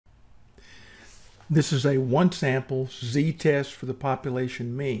This is a one sample z-test for the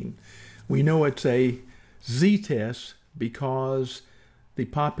population mean. We know it's a z-test because the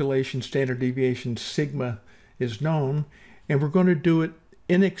population standard deviation sigma is known, and we're going to do it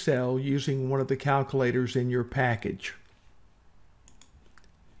in Excel using one of the calculators in your package.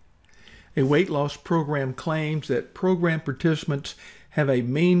 A weight loss program claims that program participants have a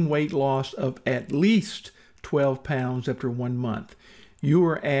mean weight loss of at least 12 pounds after 1 month. You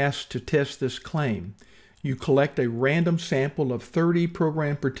are asked to test this claim. You collect a random sample of 30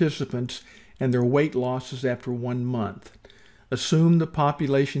 program participants and their weight losses after 1 month. Assume the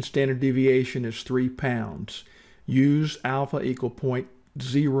population standard deviation is 3 pounds. Use alpha equal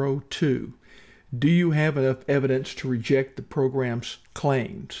 0.02. Do you have enough evidence to reject the program's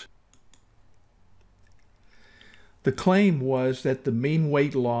claims? The claim was that the mean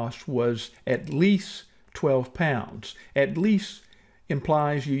weight loss was at least 12 pounds. At least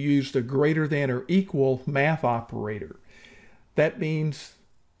implies you use the greater than or equal math operator. That means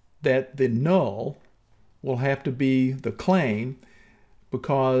that the null will have to be the claim,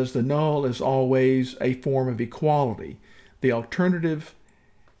 because the null is always a form of equality. The alternative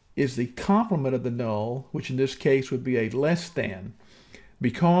is the complement of the null, which in this case would be a less than.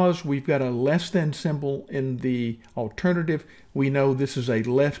 Because we've got a less than symbol in the alternative, we know this is a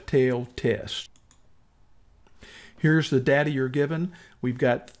left tail test. Here's the data you're given. We've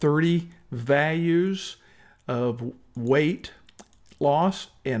got 30 values of weight loss,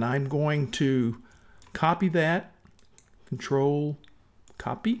 and I'm going to copy that. Control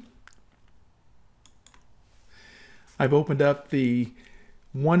copy. I've opened up the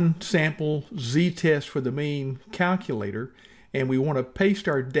one sample z-test for the mean calculator, and we want to paste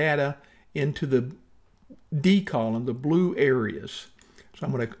our data into the D column, the blue areas. So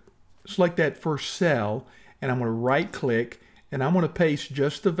I'm going to select that first cell, and I'm going to right click, and I'm going to paste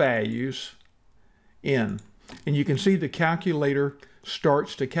just the values in. And you can see the calculator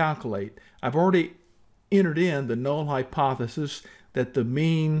starts to calculate. I've already entered in the null hypothesis that the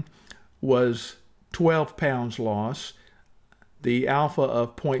mean was 12 pounds loss, the alpha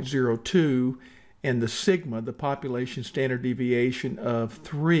of 0.02, and the sigma, the population standard deviation, of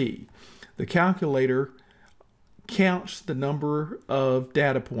 3. The calculator counts the number of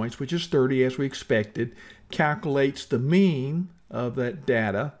data points, which is 30 as we expected, calculates the mean of that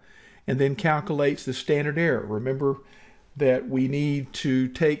data, and then calculates the standard error. Remember that we need to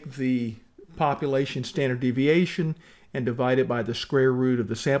take the population standard deviation and divide it by the square root of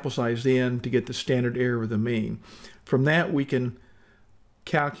the sample size n to get the standard error of the mean. From that, we can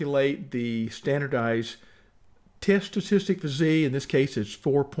calculate the standardized test statistic for z. In this case, it's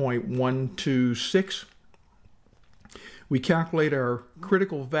 4.126. We calculate our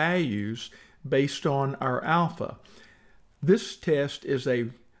critical values based on our alpha. This test is a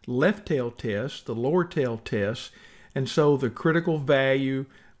left tail test, the lower tail test, and so the critical value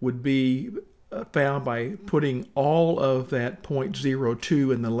would be found by putting all of that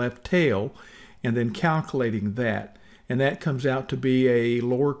 0.02 in the left tail and then calculating that. And that comes out to be a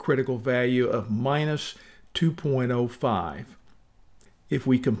lower critical value of minus 2.05. If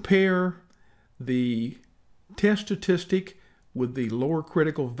we compare the test statistic with the lower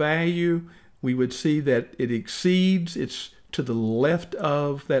critical value, we would see that it exceeds, it's to the left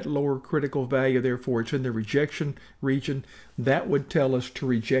of that lower critical value, therefore it's in the rejection region. That would tell us to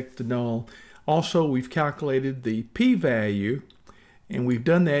reject the null. Also, we've calculated the p-value, and we've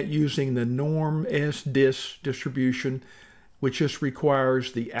done that using the norm S-dis distribution, which just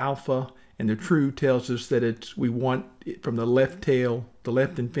requires the alpha, and the true tells us that we want it from the left tail, the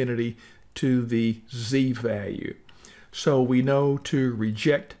left infinity, to the z value. So we know to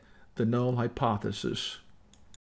reject the null hypothesis.